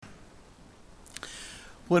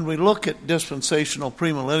When we look at dispensational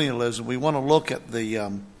premillennialism, we want to look at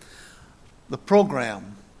the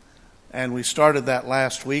program, and we started that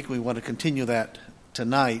last week. We want to continue that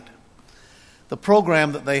tonight. The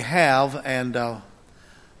program that they have and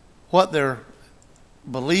what their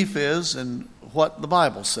belief is and what the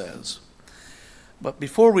Bible says. But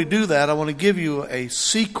before we do that, I want to give you a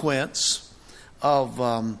sequence of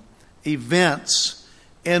events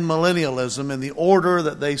in millennialism in the order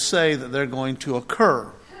that they say that they're going to occur.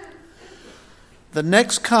 The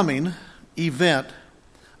next coming event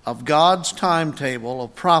of God's timetable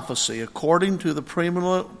of prophecy, according to the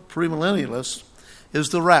premillennialists, is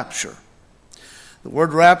the rapture. The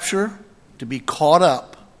word rapture, to be caught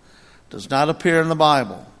up, does not appear in the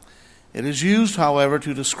Bible. It is used, however,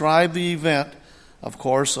 to describe the event, of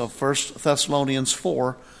course, of 1 Thessalonians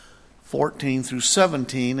 4:14 through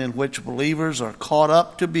 17, in which believers are caught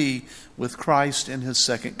up to be with Christ in his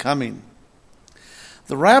second coming.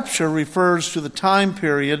 The rapture refers to the time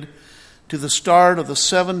period to the start of the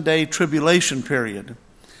 7-day tribulation period,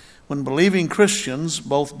 when believing Christians,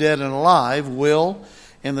 both dead and alive, will,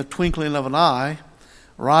 in the twinkling of an eye,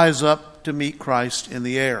 rise up to meet Christ in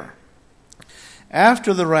the air.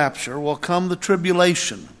 After the rapture will come the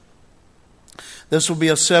tribulation. This will be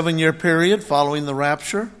a 7-year period following the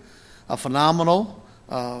rapture, a phenomenal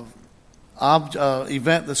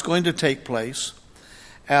event that's going to take place.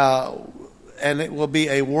 And it will be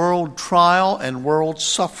a world trial and world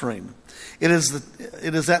suffering. It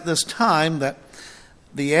is at this time that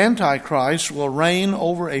the Antichrist will reign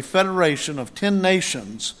over a federation of 10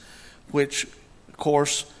 nations, which, of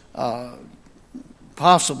course,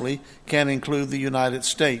 possibly can include the United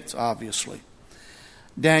States, obviously.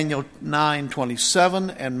 Daniel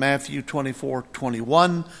 9:27 and Matthew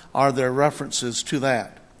 24:21 are their references to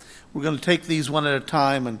that. We're going to take these one at a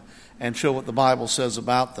time and show what the Bible says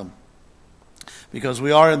about them, because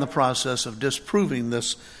we are in the process of disproving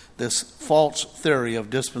this false theory of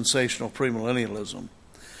dispensational premillennialism.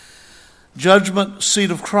 Judgment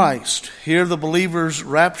seat of Christ. Here the believers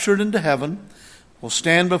raptured into heaven will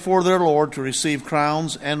stand before their Lord to receive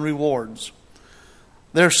crowns and rewards.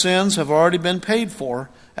 Their sins have already been paid for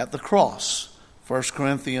at the cross. 2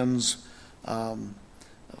 Corinthians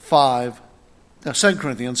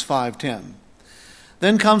 5:10.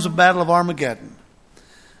 Then comes the Battle of Armageddon.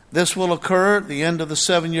 This will occur at the end of the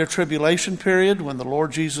 7-year tribulation period, when the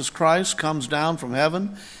Lord Jesus Christ comes down from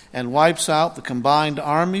heaven and wipes out the combined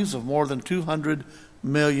armies of more than 200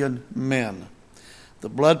 million men. The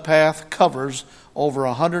blood path covers over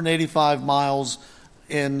 185 miles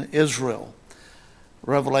in Israel.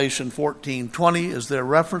 Revelation 14:20 is their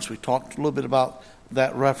reference. We talked a little bit about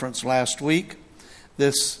that reference last week.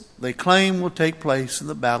 This, they claim, will take place in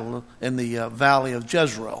the valley of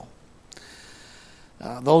Jezreel.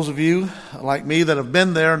 Those of you like me that have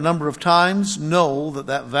been there a number of times know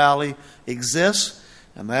that valley exists,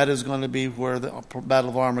 and that is going to be where the Battle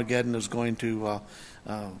of Armageddon is going to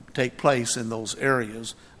take place, in those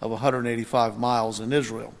areas of 185 miles in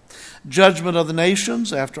Israel. Judgment of the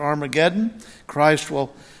nations after Armageddon. Christ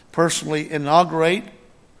will personally be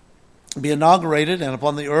inaugurated, and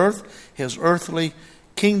upon the earth his earthly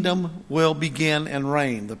kingdom will begin and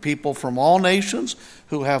reign. The people from all nations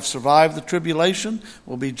who have survived the tribulation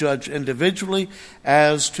will be judged individually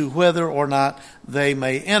as to whether or not they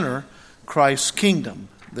may enter Christ's kingdom.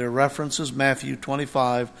 Their reference is Matthew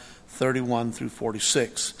 25:31 through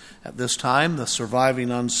 46. At this time, the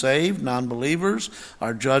surviving unsaved, non-believers,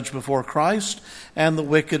 are judged before Christ, and the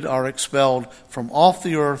wicked are expelled from off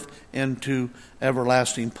the earth into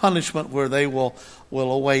everlasting punishment, where they will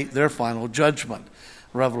await their final judgment.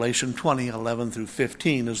 Revelation 20:11 through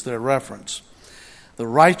 15 is their reference. The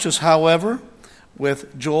righteous, however,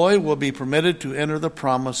 with joy will be permitted to enter the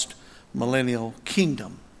promised millennial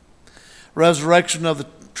kingdom. Resurrection of the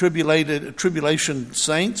tribulation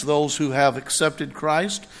saints. Those who have accepted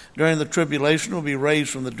Christ during the tribulation will be raised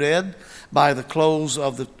from the dead by the close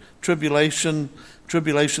of the tribulation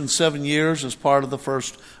 7 years as part of the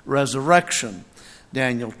first resurrection.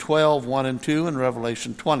 Daniel 12:1 and 2 and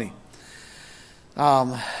Revelation 20.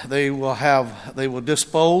 They will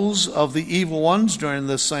dispose of the evil ones during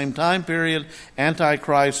this same time period.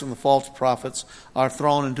 Antichrist and the false prophets are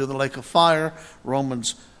thrown into the lake of fire.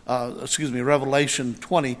 Revelation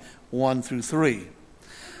 20:1 through 3.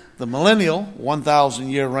 The millennial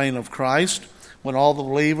 1,000-year reign of Christ, when all the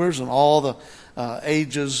believers and all the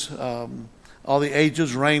ages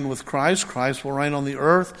reign with Christ. Christ will reign on the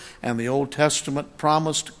earth, and the Old Testament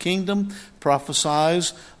promised kingdom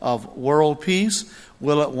prophesies of world peace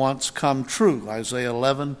will at once come true. Isaiah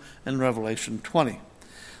 11 and Revelation 20.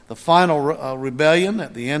 The final rebellion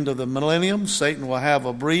at the end of the millennium, Satan will have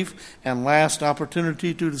a brief and last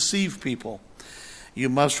opportunity to deceive people. You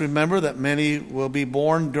must remember that many will be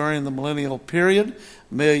born during the millennial period.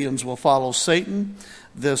 Millions will follow Satan.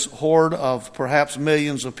 This horde of perhaps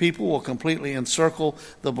millions of people will completely encircle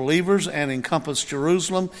the believers and encompass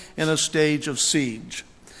Jerusalem in a stage of siege.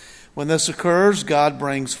 When this occurs, God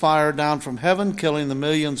brings fire down from heaven, killing the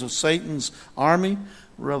millions of Satan's army.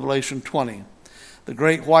 Revelation 20. The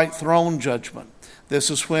great white throne judgment.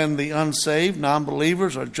 This is when the unsaved,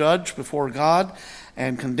 non-believers are judged before God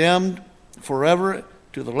and condemned forever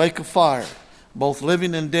to the lake of fire. Both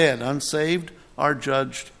living and dead, unsaved, are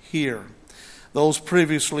judged here. Those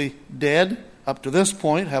previously dead up to this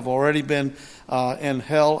point have already been in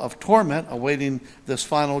hell of torment awaiting this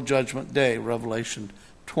final judgment day, Revelation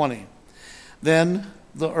 20. Then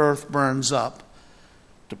the earth burns up.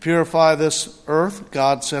 To purify this earth,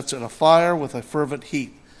 God sets it afire with a fervent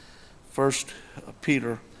heat. 2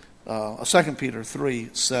 Peter 3,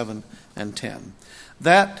 7, and 10.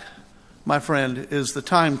 That, my friend, is the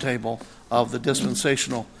timetable of the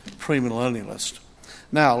dispensational premillennialist.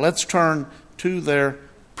 Now, let's turn to their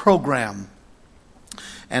program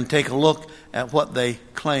and take a look at what they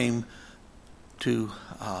claim to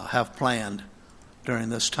have planned during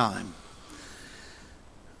this time.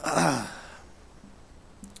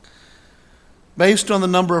 Based on the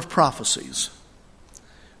number of prophecies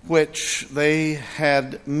which they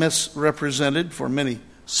had misrepresented for many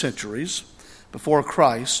centuries before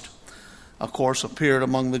Christ, of course, appeared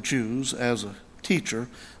among the Jews as a teacher,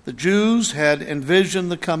 the Jews had envisioned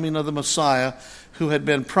the coming of the Messiah who had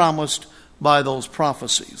been promised by those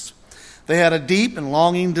prophecies. They had a deep and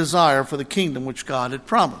longing desire for the kingdom which God had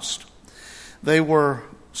promised. They were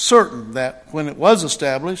certain that when it was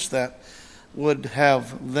established, that would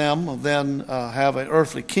have them then have an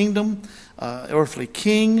earthly kingdom, earthly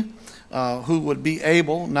king, who would be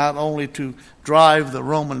able not only to drive the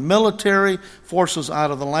Roman military forces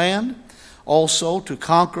out of the land, also to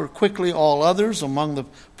conquer quickly all others. Among the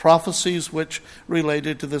prophecies which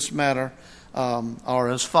related to this matter are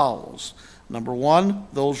as follows. Number one,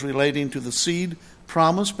 those relating to the seed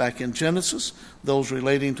promise back in Genesis, those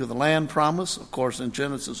relating to the land promise, of course, in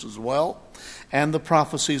Genesis as well, and the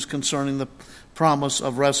prophecies concerning the promise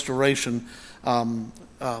of restoration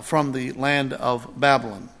from the land of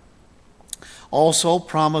Babylon. Also,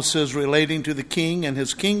 promises relating to the king and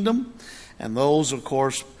his kingdom, and those, of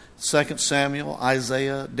course, 2 Samuel,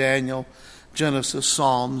 Isaiah, Daniel, Genesis,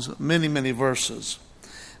 Psalms, many, many verses.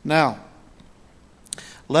 Now,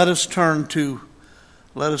 let us turn to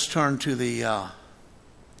the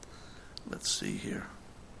let's see here.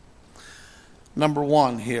 Number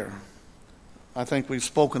one here. I think we've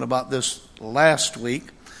spoken about this last week.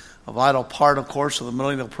 A vital part, of course, of the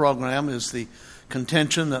millennial program is the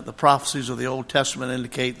contention that the prophecies of the Old Testament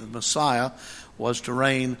indicate that the Messiah was to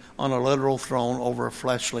reign on a literal throne over a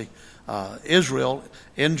fleshly Israel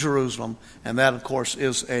in Jerusalem, and that, of course,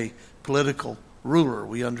 is a political ruler.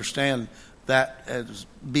 We understand that as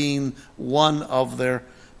being one of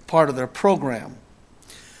part of their program.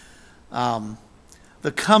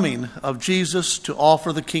 The coming of Jesus to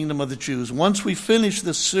offer the kingdom of the Jews. Once we finish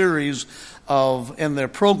this series in their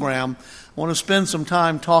program, I want to spend some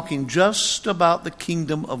time talking just about the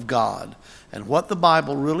kingdom of God and what the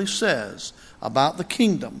Bible really says about the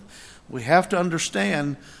kingdom. We have to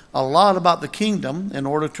understand a lot about the kingdom in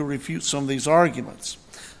order to refute some of these arguments.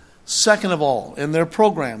 Second of all, in their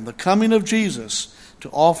program, the coming of Jesus to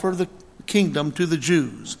offer the kingdom to the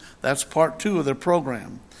Jews. That's part 2 of their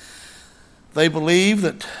program. They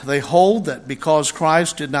hold that because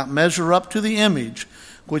Christ did not measure up to the image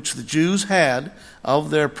which the Jews had of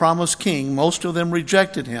their promised king, most of them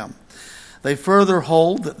rejected him. They further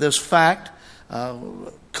hold that this fact,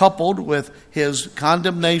 coupled with his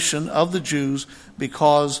condemnation of the Jews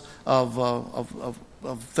because of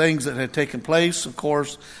things that had taken place, of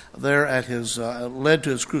course, there at led to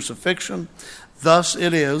his crucifixion. Thus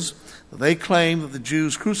it is, they claim that the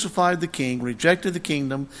Jews crucified the king, rejected the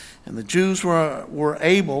kingdom, and the Jews were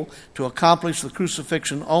able to accomplish the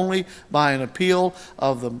crucifixion only by an appeal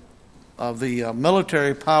of the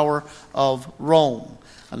military power of Rome,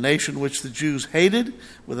 a nation which the Jews hated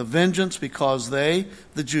with a vengeance because they,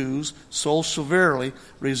 the Jews, so severely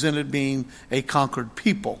resented being a conquered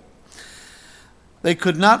people. They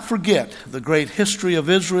could not forget the great history of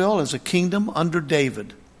Israel as a kingdom under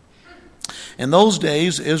David. In those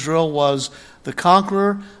days, Israel was the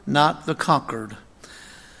conqueror, not the conquered.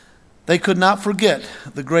 They could not forget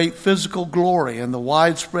the great physical glory and the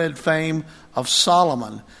widespread fame of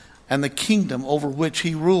Solomon and the kingdom over which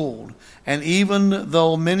he ruled. And even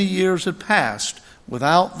though many years had passed,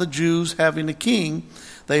 Without the Jews having a king,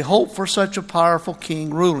 they hoped for such a powerful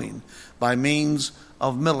king ruling by means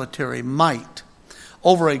of military might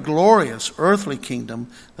over a glorious earthly kingdom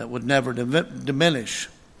that would never diminish.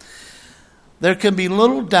 There can be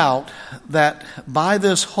little doubt that by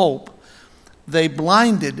this hope, they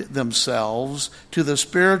blinded themselves to the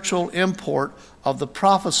spiritual import of the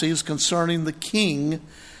prophecies concerning the king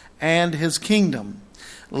and his kingdom.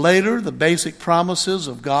 Later, the basic promises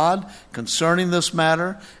of God concerning this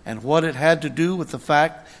matter and what it had to do with the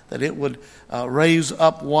fact that it would raise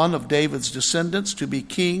up one of David's descendants to be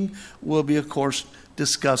king will be, of course,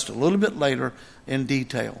 discussed a little bit later in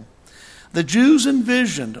detail. The Jews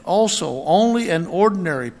envisioned also only an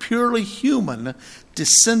ordinary, purely human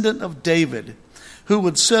descendant of David who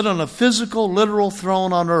would sit on a physical, literal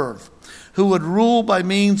throne on earth, who would rule by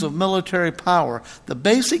means of military power. The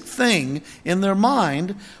basic thing in their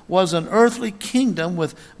mind was an earthly kingdom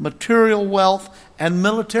with material wealth and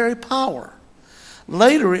military power.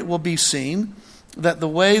 Later it will be seen that the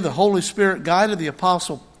way the Holy Spirit guided the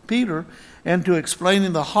Apostle Peter into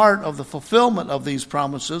explaining the heart of the fulfillment of these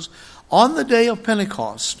promises on the day of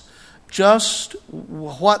Pentecost, just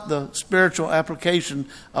what the spiritual application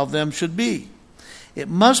of them should be. It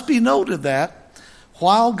must be noted that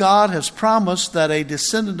while God has promised that a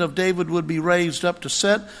descendant of David would be raised up to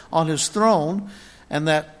sit on his throne, and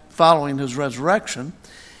that following his resurrection,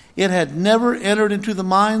 it had never entered into the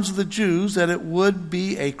minds of the Jews that it would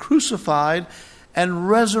be a crucified and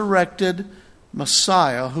resurrected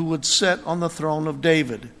Messiah who would sit on the throne of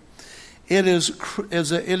David. It is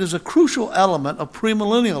a crucial element of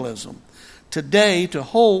premillennialism today to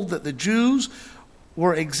hold that the Jews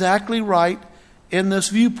were exactly right in this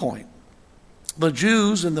viewpoint. The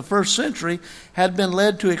Jews in the first century had been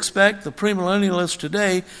led to expect, the premillennialists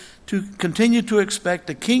today, to continue to expect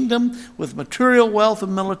a kingdom with material wealth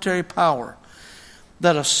and military power.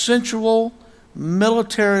 That a sensual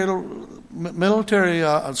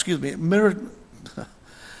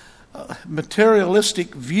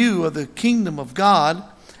materialistic view of the kingdom of God,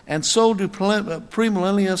 and so do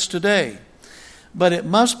premillennialists today. But it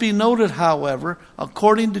must be noted, however,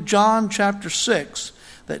 according to John chapter 6,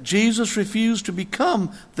 that Jesus refused to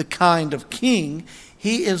become the kind of king.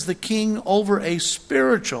 He is the king over a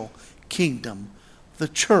spiritual kingdom, the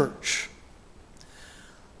church.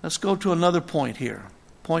 Let's go to another point here.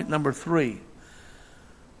 Point number 3.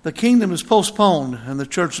 The kingdom is postponed and the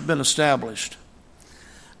church has been established.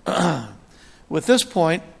 With this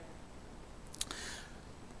point,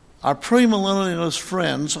 our premillennialist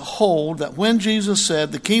friends hold that when Jesus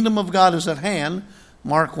said the kingdom of God is at hand,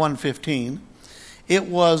 Mark 1:15, it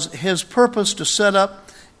was his purpose to set up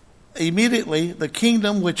immediately the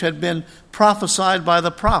kingdom which had been prophesied by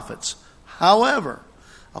the prophets. However,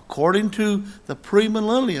 according to the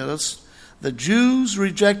premillennialists, the Jews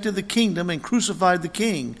rejected the kingdom and crucified the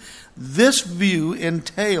king. This view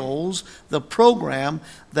entails the program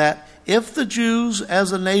that if the Jews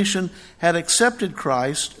as a nation had accepted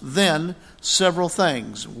Christ, then several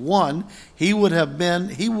things. One, he would have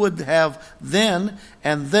then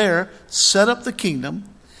and there set up the kingdom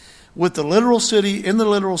with the literal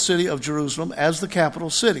city of Jerusalem as the capital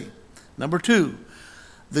city. Number 2,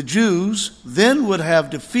 the Jews then would have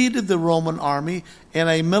defeated the Roman army in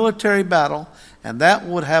a military battle, and that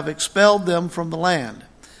would have expelled them from the land.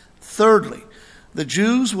 Thirdly, the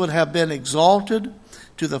Jews would have been exalted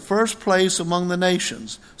to the first place among the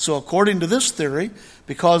nations. So according to this theory,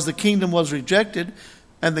 because the kingdom was rejected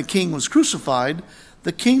and the king was crucified,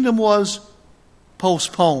 the kingdom was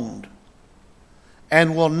postponed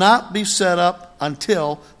and will not be set up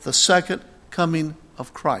until the second coming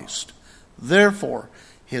of Christ. Therefore,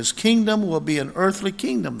 his kingdom will be an earthly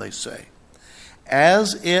kingdom, they say,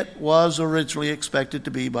 as it was originally expected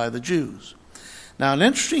to be by the Jews. Now, an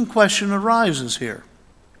interesting question arises here.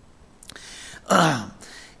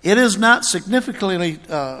 It is not significantly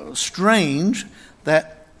strange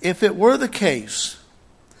that if it were the case,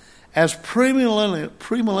 as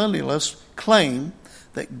premillennialists claim,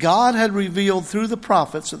 that God had revealed through the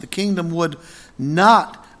prophets that the kingdom would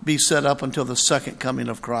not be set up until the second coming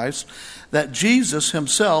of Christ, that Jesus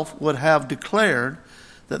himself would have declared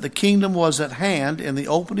that the kingdom was at hand in the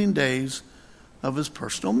opening days of his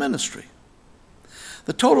personal ministry.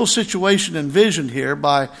 The total situation envisioned here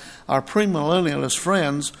by our premillennialist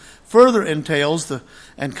friends further entails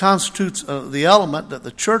and constitutes the element that the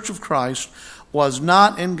Church of Christ was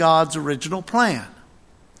not in God's original plan.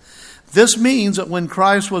 This means that when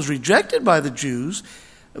Christ was rejected by the Jews,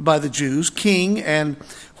 king, and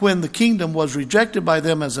when the kingdom was rejected by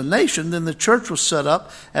them as a nation, then the church was set up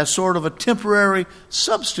as sort of a temporary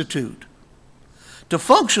substitute to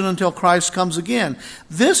function until Christ comes again.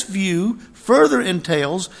 This view further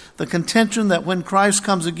entails the contention that when Christ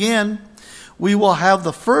comes again, we will have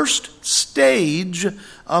the first stage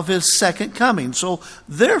of his second coming. So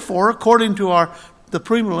therefore, according to the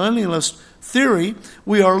premillennialist theory,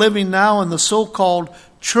 we are living now in the so-called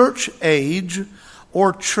church age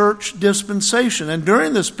or church dispensation. And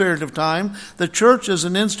during this period of time, the church is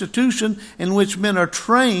an institution in which men are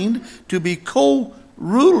trained to be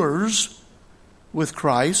co-rulers with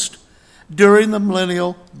Christ during the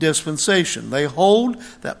millennial dispensation. They hold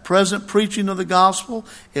that present preaching of the gospel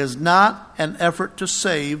is not an effort to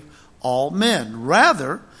save all men.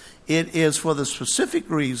 Rather, it is for the specific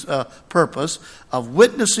purpose of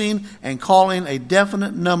witnessing and calling a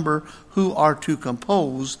definite number who are to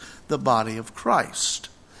compose the body of Christ.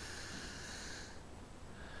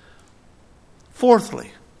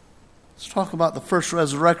 Fourthly, let's talk about the first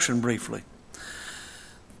resurrection briefly.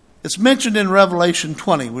 It's mentioned in Revelation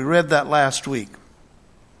 20. We read that last week.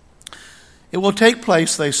 It will take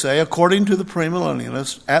place, they say, according to the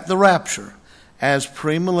premillennialists, at the rapture. As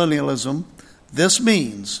premillennialism, this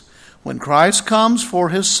means when Christ comes for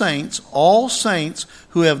his saints, all saints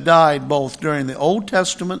who have died both during the Old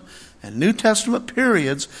Testament and New Testament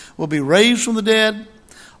periods will be raised from the dead.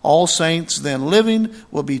 All saints then living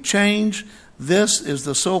will be changed. This is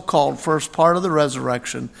the so-called first part of the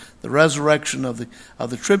resurrection of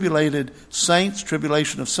the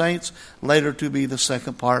tribulation of saints, later to be the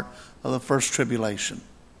second part of the first tribulation.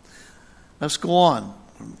 Let's go on.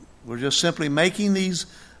 We're just simply making these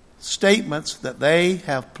statements that they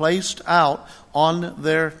have placed out on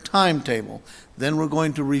their timetable. Then we're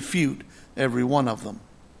going to refute every one of them.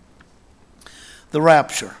 The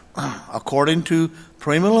rapture. According to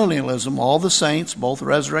premillennialism, all the saints, both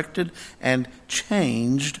resurrected and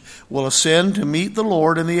changed, will ascend to meet the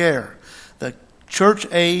Lord in the air. The church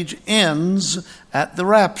age ends at the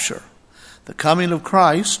rapture. The coming of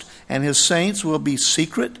Christ and his saints will be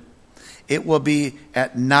secret. It will be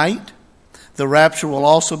at night. The rapture will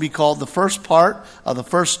also be called the first part of the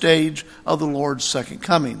first stage of the Lord's second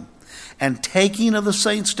coming. And taking of the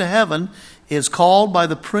saints to heaven is called by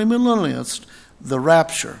the premillennialists the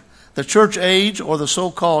rapture. The church age, or the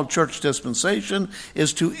so-called church dispensation,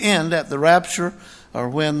 is to end at the rapture, or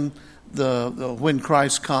when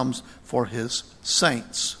Christ comes for his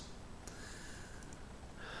saints.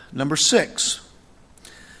 Number 6,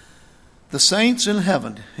 the saints in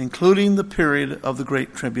heaven, including the period of the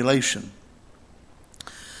Great Tribulation.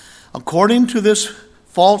 According to this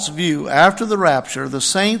false view, after the rapture, the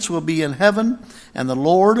saints will be in heaven and the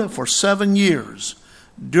Lord for 7 years.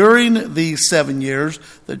 During these 7 years,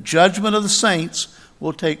 the judgment of the saints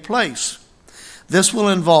will take place. This will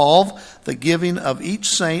involve the giving of each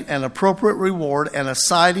saint an appropriate reward and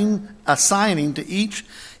assigning to each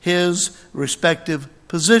his respective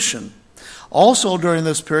position. Also during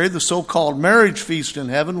this period, the so-called marriage feast in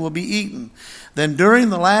heaven will be eaten. Then during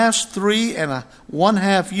the last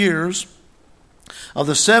 3.5 years of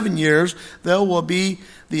the 7 years, there will be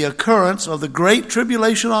the occurrence of the great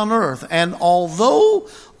tribulation on earth. And although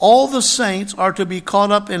all the saints are to be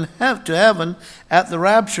caught up to heaven at the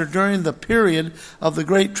rapture during the period of the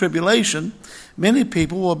great tribulation, many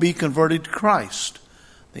people will be converted to Christ.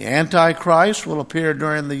 The Antichrist will appear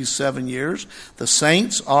during these 7 years. The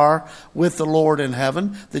saints are with the Lord in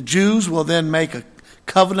heaven. The Jews will then make a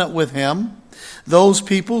covenant with him. Those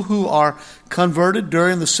people who are converted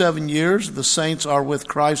during the 7 years, the saints are with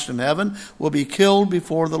Christ in heaven, will be killed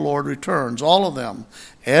before the Lord returns. All of them,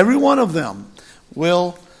 every one of them,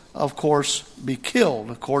 will, of course, be killed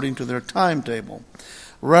according to their timetable.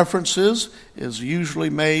 References is usually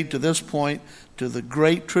made to this point to the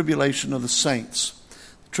great tribulation of the saints.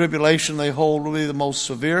 The tribulation they hold will be the most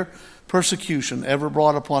severe persecution ever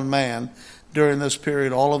brought upon man during this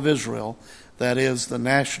period. All of Israel, that is, the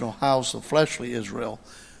national house of fleshly Israel,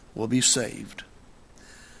 will be saved.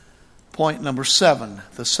 Point number 7,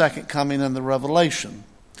 the second coming and the revelation.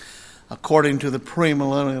 According to the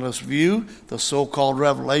premillennialist view, the so-called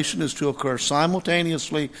revelation is to occur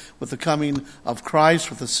simultaneously with the coming of Christ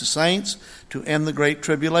with the saints to end the great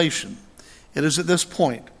tribulation. It is at this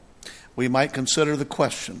point we might consider the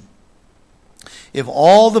question: if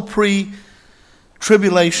all the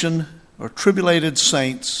pre-tribulation or tribulated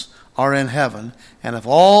saints are in heaven, and if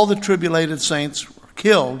all the tribulated saints were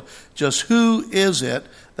killed, just who is it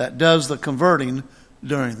that does the converting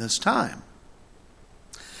during this time?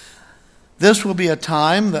 This will be a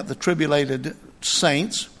time that the tribulated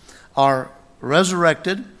saints are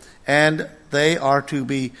resurrected, and they are to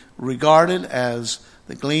be regarded as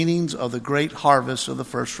the gleanings of the great harvest of the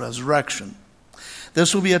first resurrection.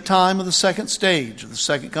 This will be a time of the second stage, of the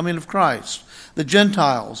second coming of Christ. The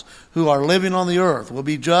Gentiles who are living on the earth will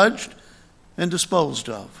be judged and disposed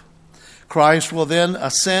of. Christ will then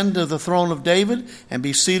ascend to the throne of David and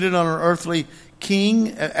be seated on an earthly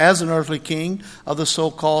king, as an earthly king of the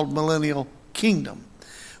so-called millennial kingdom,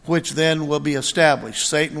 which then will be established.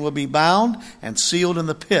 Satan will be bound and sealed in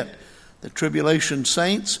the pit. The tribulation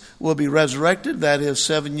saints will be resurrected, that is,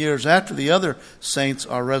 7 years after the other saints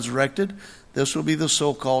are resurrected. This will be the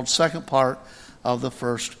so-called second part of the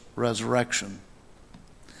first resurrection.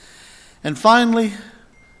 And finally,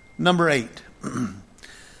 number 8.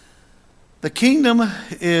 The kingdom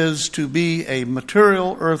is to be a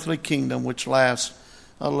material earthly kingdom which lasts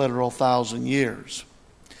a literal 1,000 years.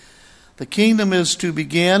 The kingdom is to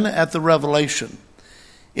begin at the revelation.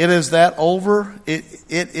 It is that over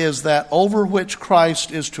which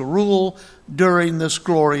Christ is to rule during this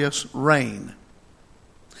glorious reign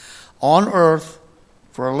on earth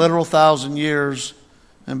for a literal 1,000 years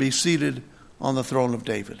and be seated on the throne of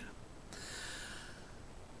David.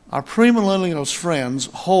 Our premillennialist friends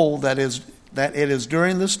hold that it is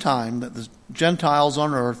during this time that the Gentiles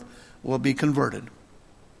on earth will be converted.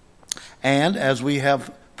 And as we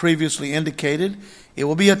have previously indicated, it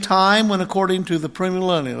will be a time when, according to the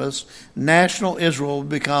premillennialists, national Israel will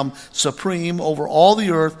become supreme over all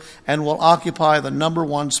the earth and will occupy the number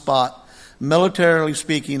one spot, militarily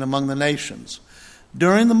speaking, among the nations.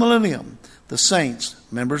 During the millennium, the saints,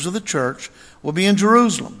 members of the church, will be in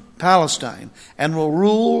Jerusalem, Palestine, and will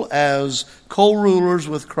rule as co-rulers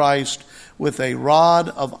with Christ with a rod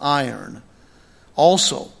of iron.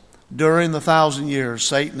 Also, during the 1,000 years,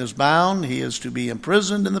 Satan is bound. He is to be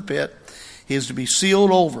imprisoned in the pit. He is to be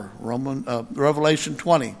sealed over. Revelation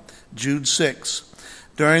 20, Jude 6.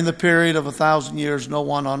 During the period of 1,000 years, no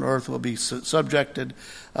one on earth will be subject to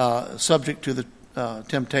the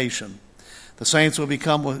temptation. The saints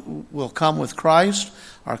will come with Christ,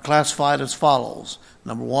 are classified as follows.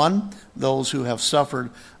 Number 1, those who have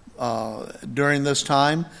suffered during this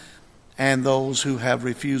time, and those who have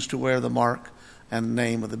refused to wear the mark and the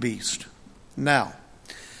name of the beast. Now,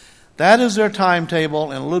 that is their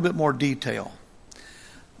timetable in a little bit more detail.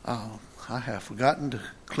 I have forgotten to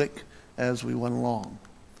click as we went along,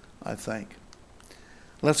 I think.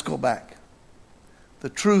 Let's go back. The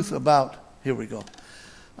truth about, here we go.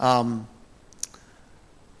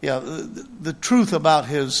 The truth about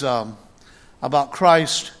about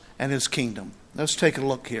Christ and his kingdom. Let's take a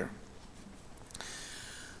look here.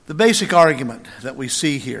 The basic argument that we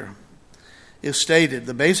see here is stated.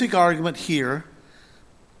 The basic argument here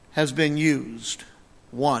has been used.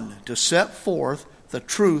 1, to set forth the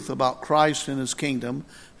truth about Christ and his kingdom.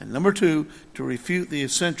 And number 2, to refute the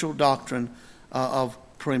essential doctrine of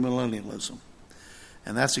premillennialism.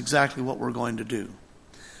 And that's exactly what we're going to do.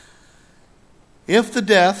 If the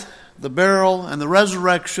death, the burial, and the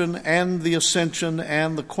resurrection, and the ascension,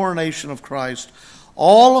 and the coronation of Christ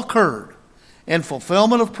all occurred in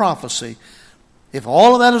fulfillment of prophecy, if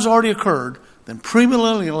all of that has already occurred, then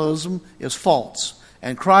premillennialism is false.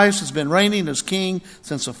 And Christ has been reigning as king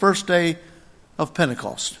since the first day of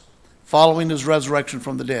Pentecost, following his resurrection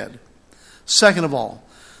from the dead. Second of all,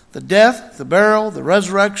 the death, the burial, the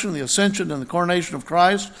resurrection, the ascension, and the coronation of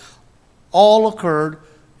Christ all occurred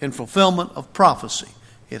in fulfillment of prophecy.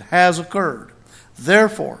 It has occurred.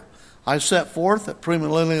 Therefore, I set forth that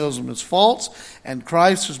premillennialism is false, and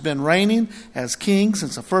Christ has been reigning as king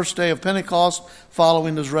since the first day of Pentecost,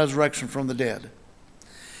 following his resurrection from the dead.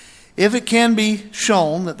 If it can be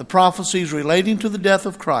shown that the prophecies relating to the death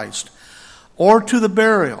of Christ, or to the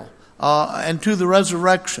burial, and to the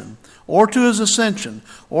resurrection, or to his ascension,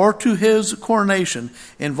 or to his coronation,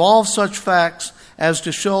 involve such facts as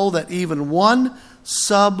to show that even one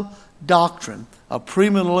sub-doctrine of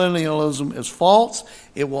premillennialism is false,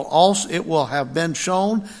 it will have been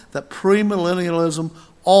shown that premillennialism,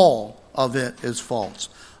 all of it, is false.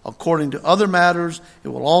 According to other matters, it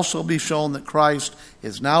will also be shown that Christ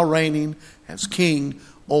is now reigning as king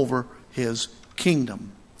over his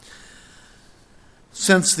kingdom.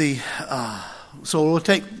 So we'll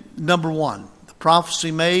take number 1, the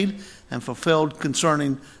prophecy made and fulfilled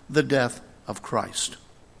concerning the death of Christ.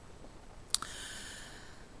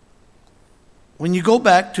 When you go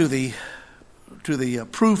back to the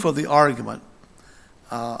proof of the argument,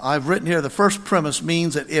 I've written here the first premise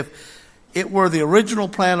means that if it were the original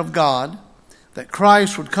plan of God that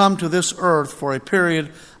Christ would come to this earth for a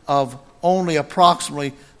period of only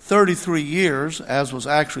approximately 33 years, as was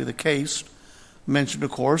actually the case, mentioned, of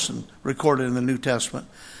course, and recorded in the New Testament,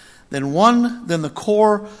 then the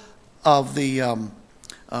core of the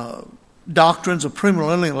doctrines of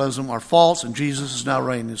premillennialism are false, and Jesus is now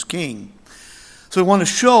reigning as king. So we want to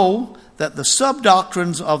show that the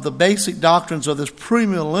sub-doctrines of the basic doctrines of this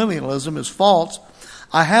premillennialism is false.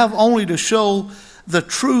 I have only to show the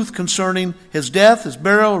truth concerning his death, his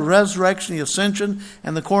burial, resurrection, the ascension,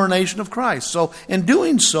 and the coronation of Christ. So in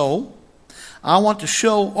doing so, I want to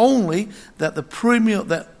show only that that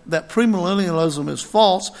premillennialism is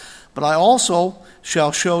false, but I also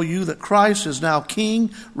shall show you that Christ is now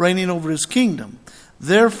king, reigning over his kingdom.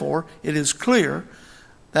 Therefore, it is clear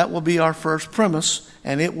that will be our first premise,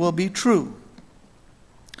 and it will be true.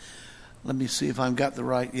 Let me see if I've got the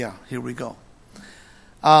right. Yeah, here we go.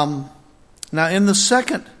 Now, in the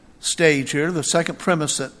second stage here, the second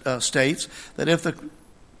premise that states that if the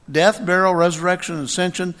death, burial, resurrection, and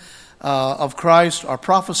ascension of Christ are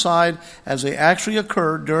prophesied as they actually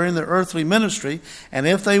occurred during the earthly ministry, and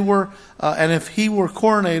if they were, and if he were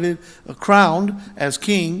coronated, crowned as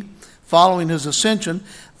king following his ascension,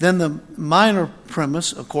 then the minor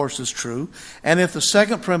premise, of course, is true. And if the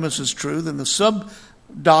second premise is true, then the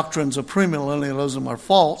sub-doctrines of premillennialism are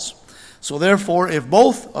false. So therefore, if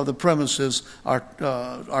both of the premises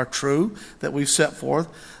are true that we've set forth,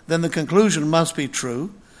 then the conclusion must be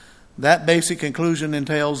true. That basic conclusion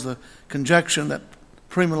entails the conjecture that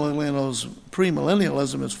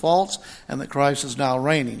premillennialism is false and that Christ is now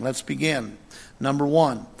reigning. Let's begin. Number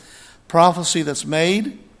one, prophecy that's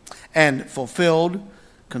made and fulfilled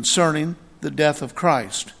concerning the death of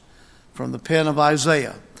Christ. From the pen of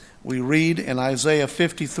Isaiah, we read in Isaiah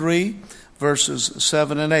 53, verses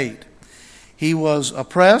 7 and 8. He was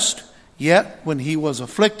oppressed, yet when he was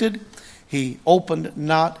afflicted, he opened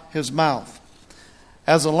not his mouth.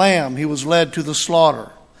 As a lamb he was led to the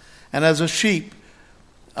slaughter, and as a sheep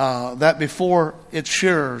that before its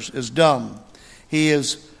shearers is dumb, he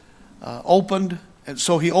is opened, and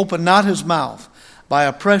so he opened not his mouth. By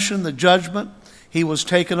oppression, the judgment, he was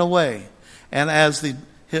taken away. And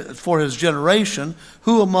for his generation,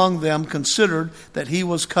 who among them considered that he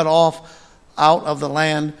was cut off out of the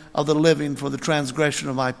land of the living for the transgression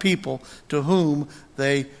of my people, to whom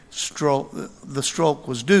the stroke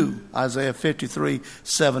was due. Isaiah 53,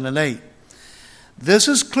 7 and 8. This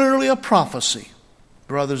is clearly a prophecy,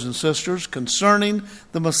 brothers and sisters, concerning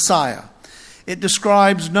the Messiah. It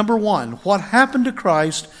describes, number one, what happened to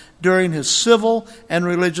Christ during his civil and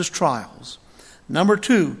religious trials. Number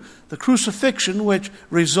two, the crucifixion which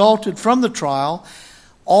resulted from the trial.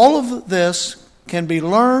 All of this can be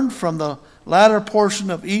learned from the latter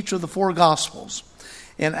portion of each of the four Gospels.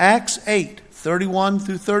 In Acts 8, 31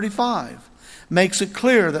 through 35, makes it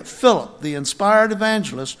clear that Philip, the inspired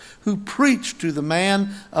evangelist who preached to the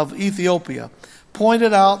man of Ethiopia,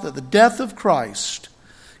 pointed out that the death of Christ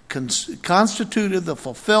constituted the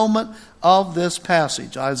fulfillment of this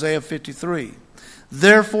passage, Isaiah 53.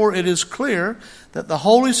 Therefore, it is clear that the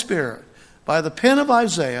Holy Spirit, by the pen of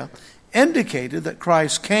Isaiah, indicated that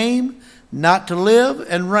Christ came not to live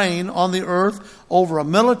and reign on the earth over a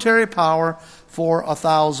military power for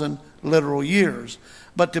 1,000 literal years,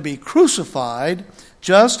 but to be crucified,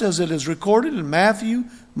 just as it is recorded in Matthew,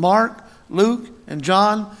 Mark, Luke, and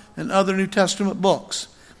John, and other New Testament books,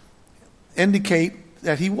 indicate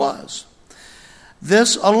that he was.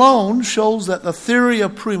 This alone shows that the theory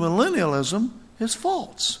of premillennialism is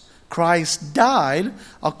false. Christ died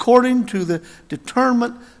according to the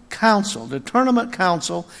determinate counsel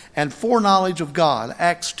and foreknowledge of God,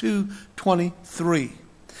 Acts 2:23,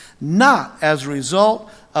 not as a result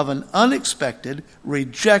of an unexpected,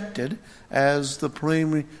 rejected, as the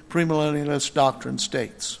premillennialist doctrine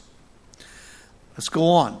states. Let's go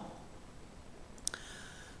on.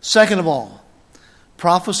 Second of all,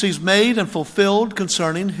 prophecies made and fulfilled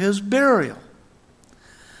concerning his burial.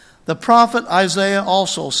 The prophet Isaiah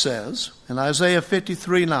also says, in Isaiah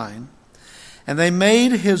 53:9, and they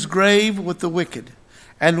made his grave with the wicked,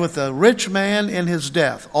 and with the rich man in his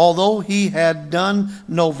death, although he had done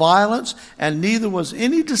no violence, and neither was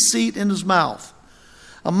any deceit in his mouth.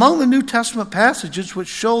 Among the New Testament passages which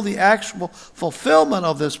show the actual fulfillment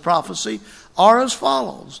of this prophecy are as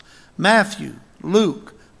follows: Matthew,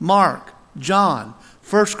 Luke, Mark, John,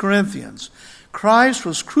 1 Corinthians. Christ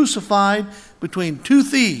was crucified between two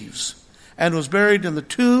thieves and was buried in the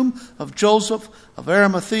tomb of Joseph of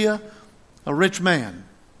Arimathea, a rich man.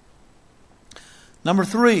 Number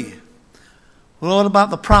three, what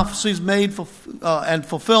about the prophecies made and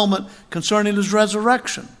fulfillment concerning his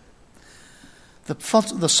resurrection?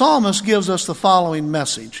 The psalmist gives us the following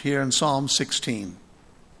message here in Psalm 16.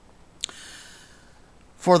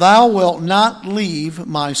 For thou wilt not leave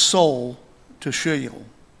my soul to Sheol,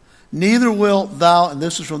 neither wilt thou, and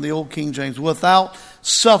this is from the old King James, wilt thou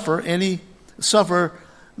suffer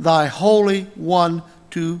thy Holy One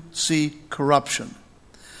to see corruption.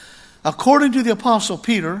 According to the Apostle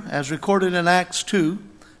Peter, as recorded in Acts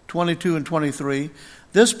 2:22 and 23,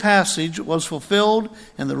 this passage was fulfilled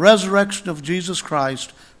in the resurrection of Jesus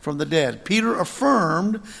Christ from the dead. Peter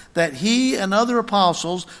affirmed that he and other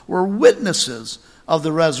apostles were witnesses of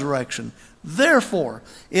the resurrection. Therefore,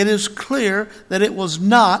 it is clear that it was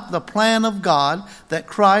not the plan of God that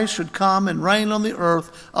Christ should come and reign on the earth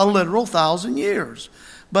a literal 1,000 years,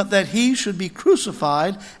 but that he should be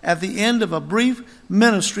crucified at the end of a brief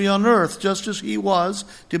ministry on earth, just as he was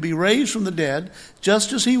to be raised from the dead,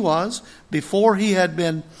 just as he was before he had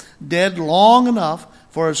been dead long enough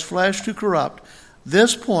for his flesh to corrupt.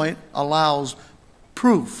 This point allows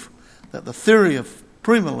proof that the theory of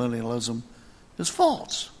premillennialism is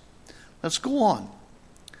false. Let's go on.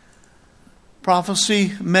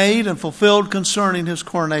 Prophecy made and fulfilled concerning his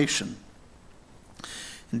coronation.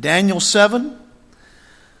 In Daniel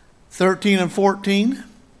 7:13 and 14,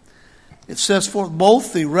 it says forth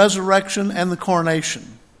both the resurrection and the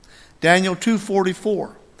coronation. Daniel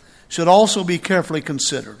 2:44 should also be carefully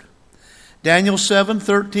considered. Daniel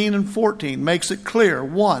 7:13 and 14 makes it clear,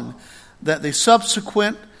 one, that the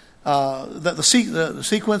subsequent the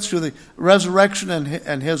sequence to the resurrection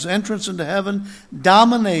and his entrance into heaven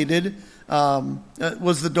dominated,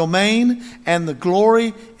 was the domain and the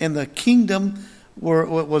glory and the kingdom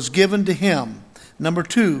was given to him. Number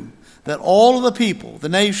two, that all of the people, the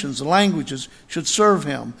nations, the languages should serve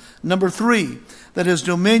him. Number three, that his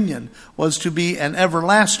dominion was to be an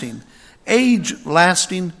everlasting,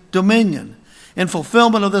 age-lasting dominion. In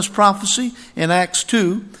fulfillment of this prophecy, in Acts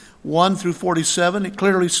 2:1 through 47, it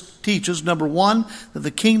clearly teaches, number one, that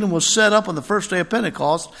the kingdom was set up on the first day of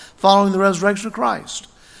Pentecost following the resurrection of Christ.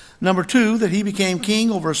 Number two, that he became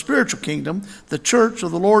king over a spiritual kingdom, the church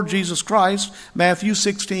of the Lord Jesus Christ, Matthew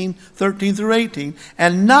 16:13 through 18,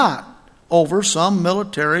 and not over some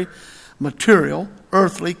military, material,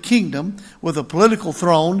 earthly kingdom with a political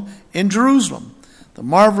throne in Jerusalem. The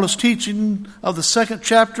marvelous teaching of the second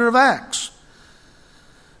chapter of Acts,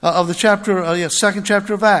 second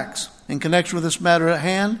chapter of Acts, in connection with this matter at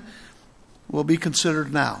hand, will be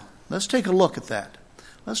considered now. Let's take a look at that.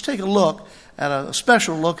 Let's take a look at a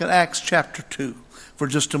special look at Acts chapter 2 for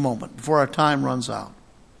just a moment before our time runs out.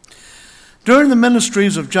 During the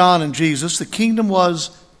ministries of John and Jesus, the kingdom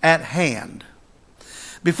was at hand.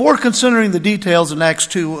 Before considering the details in Acts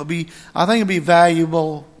 2, I think it would be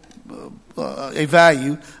valuable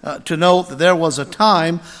to note that there was a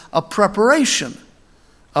time of preparation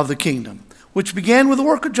of the kingdom, which began with the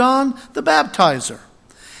work of John the Baptizer,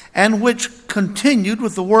 and which continued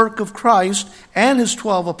with the work of Christ and his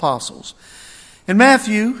 12 apostles. In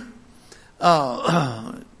Matthew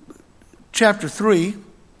chapter 3,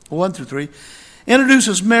 1 through 3,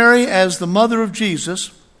 introduces Mary as the mother of Jesus,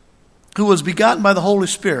 who was begotten by the Holy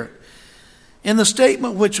Spirit. In the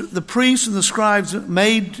statement which the priests and the scribes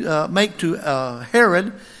make to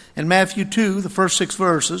Herod in Matthew 2, the first 6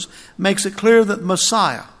 verses, makes it clear that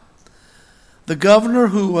Messiah, the governor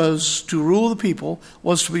who was to rule the people,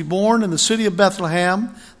 was to be born in the city of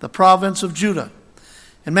Bethlehem, the province of Judah.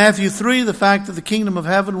 In Matthew 3, the fact that the kingdom of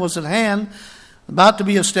heaven was at hand, about to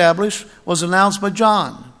be established, was announced by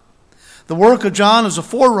John. The work of John as a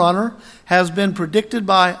forerunner has been predicted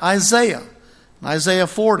by Isaiah, Isaiah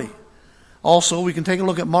 40. Also, we can take a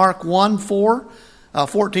look at Mark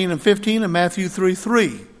 1:14 and 15, and Matthew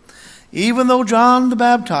 3:3. Even though John the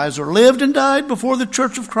Baptizer lived and died before the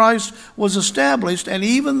church of Christ was established, and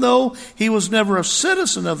even though he was never a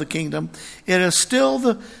citizen of the kingdom, it is still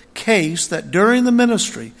the case that during the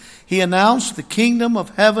ministry he announced the kingdom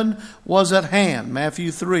of heaven was at hand.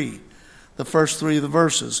 Matthew 3, the first 3 of the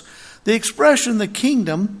verses. The expression the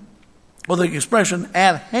kingdom, or the expression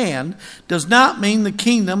at hand, does not mean the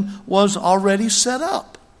kingdom was already set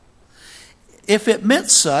up. If it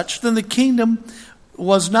meant such, then the kingdom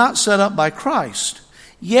was not set up by Christ.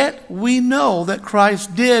 Yet we know that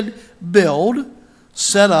Christ did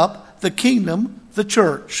set up the kingdom, the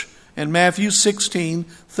church, in Matthew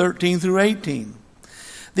 16:13 through 18.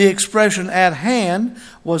 The expression at hand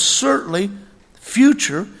was certainly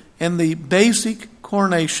future in the basic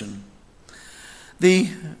coronation. The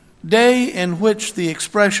day in which the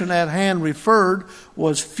expression at hand referred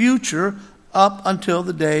was future up until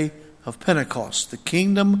the day of Pentecost. The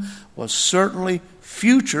kingdom was certainly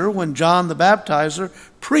future when John the Baptizer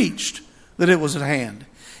preached that it was at hand.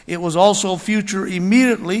 It was also future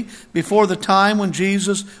immediately before the time when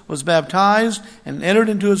Jesus was baptized and entered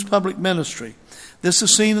into his public ministry. This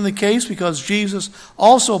is seen in the case because Jesus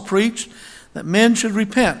also preached that men should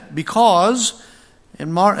repent, because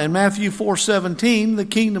in Matthew 4:17, the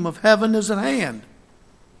kingdom of heaven is at hand.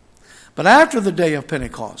 But after the day of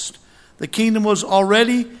Pentecost, the kingdom was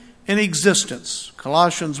already in existence.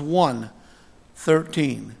 Colossians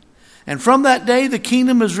 1:13. And from that day, the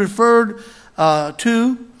kingdom is referred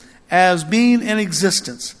to as being in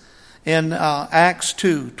existence in Acts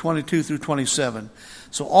 2:22 through 27.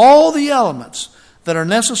 So all the elements that are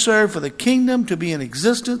necessary for the kingdom to be in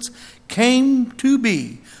existence came to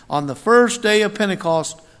be on the first day of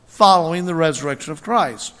Pentecost following the resurrection of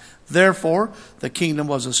Christ. Therefore, the kingdom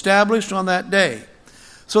was established on that day.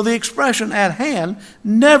 So the expression "at hand"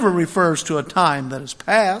 never refers to a time that is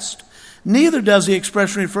past. Neither does the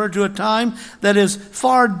expression refer to a time that is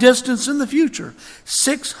far distant in the future.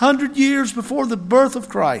 600 years before the birth of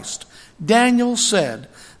Christ, Daniel said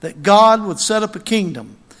that God would set up a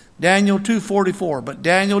kingdom. Daniel 2:44. But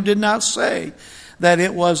Daniel did not say that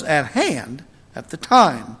it was at hand at the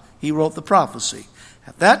time he wrote the prophecy.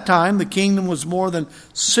 At that time, the kingdom was more than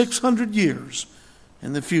 600 years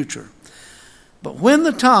in the future. But when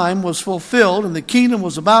the time was fulfilled and the kingdom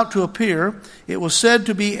was about to appear, it was said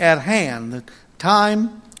to be at hand. The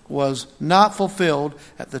time was not fulfilled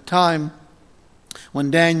at the time when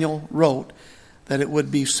Daniel wrote that it would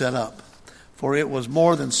be set up, for it was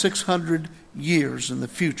more than 600 years in the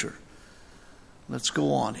future. Let's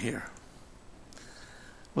go on here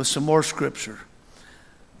with some more scripture.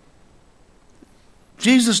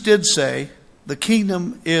 Jesus did say the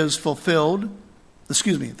kingdom is fulfilled.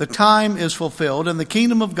 The time is fulfilled and the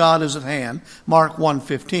kingdom of God is at hand. Mark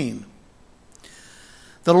 1:15.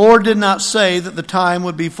 The Lord did not say that the time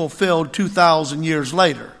would be fulfilled 2,000 years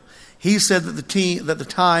later. He said that the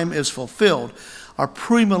time is fulfilled. Our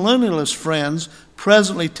premillennialist friends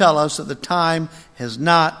presently tell us that the time has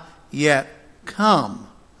not yet come.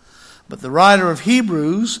 But the writer of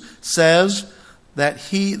Hebrews says that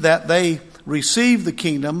they received the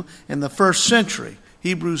kingdom in the first century.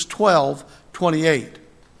 Hebrews 12:28.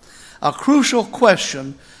 A crucial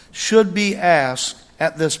question should be asked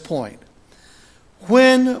at this point.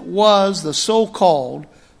 When was the so-called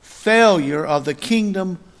failure of the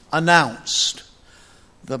kingdom announced?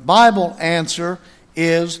 The Bible answer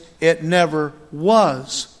is it never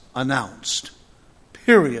was announced.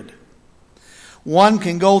 Period. One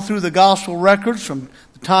can go through the gospel records from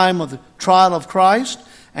the time of the trial of Christ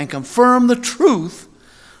and confirm the truth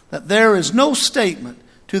that there is no statement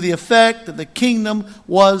to the effect that the kingdom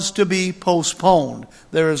was to be postponed.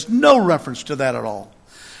 There is no reference to that at all.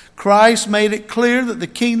 Christ made it clear that the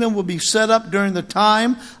kingdom would be set up during the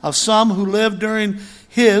time of some who lived during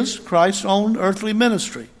Christ's own earthly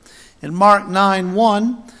ministry. In Mark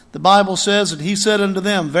 9:1, the Bible says that he said unto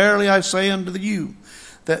them, Verily I say unto you,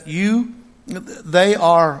 that there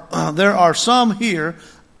are some here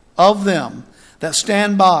of them that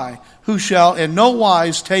stand by, who shall in no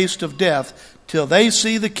wise taste of death till they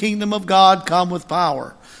see the kingdom of God come with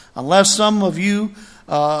power. Unless some who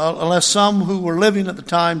were living at the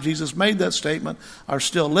time Jesus made that statement are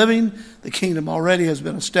still living, the kingdom already has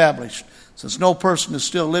been established. Since no person is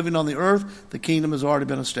still living on the earth, the kingdom has already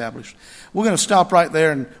been established. We're going to stop right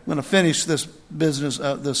there, and we're going to finish this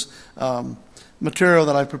material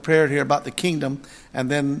that I prepared here about the kingdom, and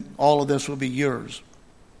then all of this will be yours.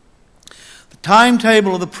 The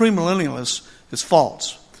timetable of the premillennialists is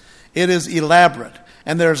false. It is elaborate,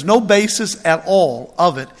 and there is no basis at all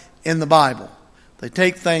of it in the Bible. They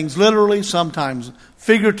take things literally, sometimes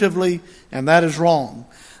figuratively, and that is wrong.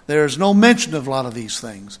 There is no mention of a lot of these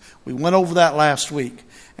things. We went over that last week,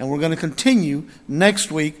 and we're going to continue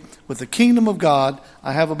next week with the kingdom of God.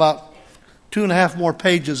 I have about 2.5 more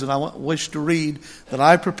pages that I wish to read that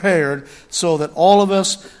I prepared so that all of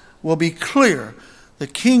us will be clear. The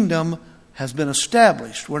kingdom has been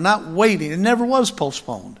established. We're not waiting. It never was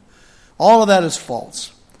postponed. All of that is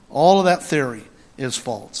false. All of that theory is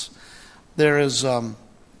false. There is an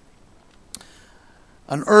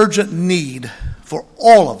urgent need for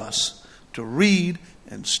all of us to read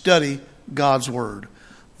and study God's Word.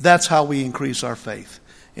 That's how we increase our faith.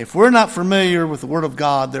 If we're not familiar with the Word of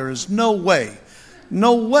God, there is no way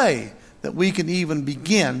that we can even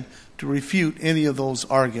begin to refute any of those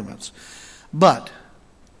arguments. But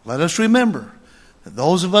let us remember that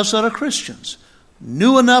those of us that are Christians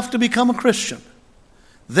knew enough to become a Christian.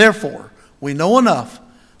 Therefore, we know enough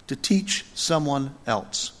to teach someone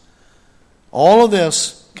else. All of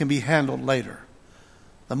this can be handled later.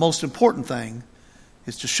 The most important thing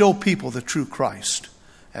is to show people the true Christ,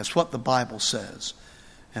 as what the Bible says.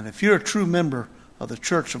 And if you're a true member of the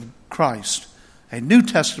Church of Christ, a New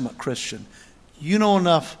Testament Christian, you know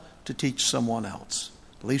enough to teach someone else.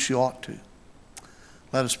 At least you ought to.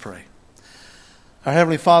 Let us pray. Our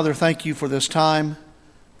Heavenly Father, thank you for this time.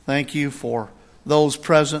 Thank you for those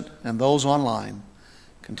present and those online.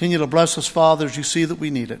 Continue to bless us, Father, as you see that we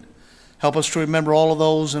need it. Help us to remember all of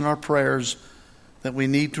those in our prayers that we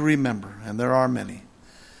need to remember, and there are many.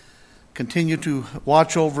 Continue to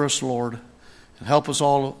watch over us, Lord, and help us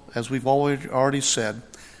all, as we've already said,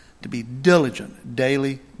 to be diligent,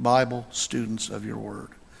 daily Bible students of your word.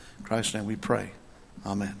 In Christ's name we pray.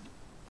 Amen.